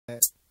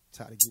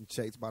Tired of getting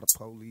chased by the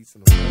police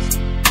and the rest.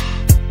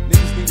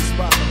 Niggas need a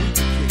spot where we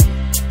can kick it.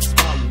 A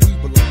spot where we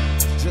belong.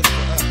 It's just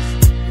for us.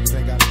 Niggas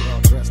ain't gotta get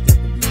all dressed up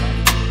and be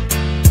Hollywood.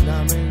 You know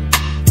what I mean?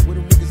 Where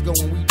them niggas go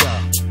when we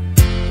die?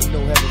 Ain't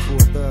no heaven for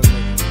a thug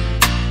nigga.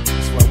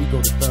 That's why we go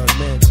to Thug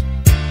Mansion.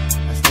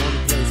 That's the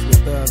only place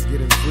where thugs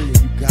getting free,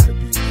 and you gotta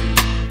be free.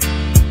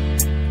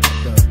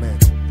 Thug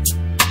Mansion.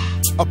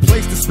 A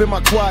place to spend my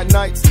quiet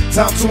nights,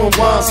 time to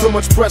unwind. So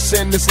much pressure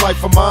in this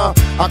life of mine.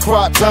 I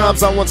cried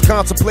times I once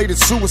contemplated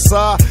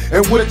suicide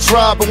and would have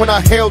tried, but when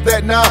I held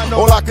that knife,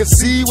 all I could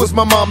see was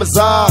my mama's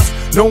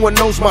eyes. No one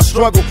knows my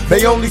struggle,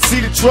 they only see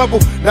the trouble.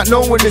 Not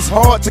knowing it's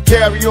hard to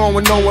carry on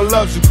when no one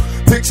loves you.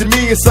 Picture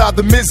me inside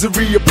the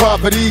misery of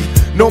poverty.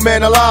 No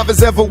man alive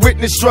has ever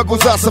witnessed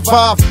struggles I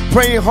survived.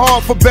 Praying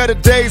hard for better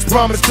days,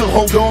 promise to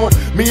hold on.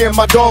 Me and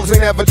my dogs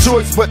ain't have a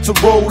choice but to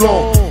roll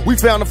on. We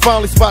found a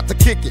finally spot to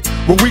kick it,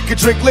 where we could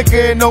drink liquor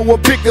and no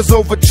one pick us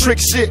over trick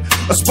shit.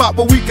 A spot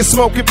where we can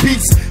smoke in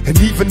peace. And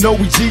even though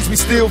we G's, we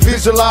still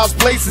visualize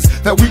places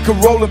that we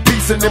can roll in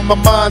peace. And in my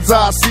mind's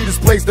eye, I see this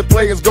place the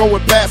players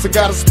going past and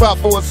got a spot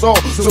for us all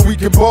so we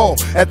can ball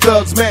at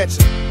Thug's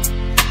Mansion.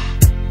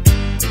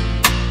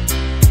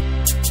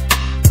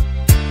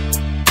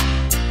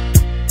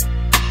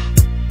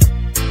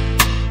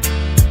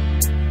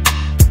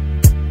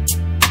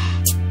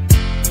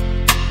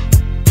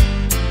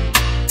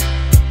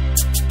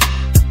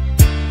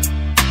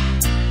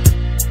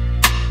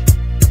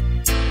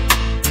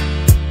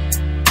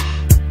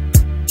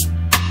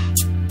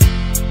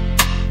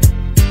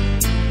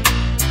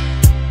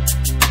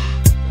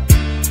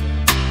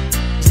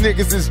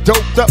 Niggas is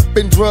doped up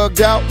and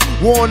drugged out.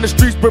 War on the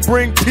streets but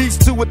bring peace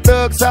to a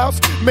thug's house.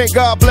 May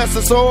God bless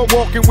us all,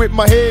 walking with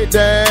my head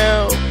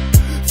down.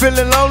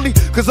 Feeling lonely,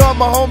 cause all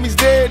my homies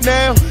dead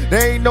now.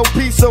 There ain't no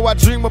peace, so I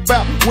dream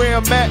about where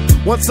I'm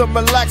at. Once I'm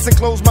relaxed and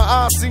close my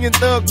eyes, seeing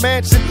Thug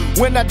Mansion.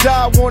 When I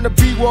die, I wanna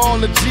be where all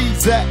the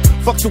G's at.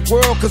 Fuck the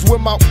world, cause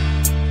when my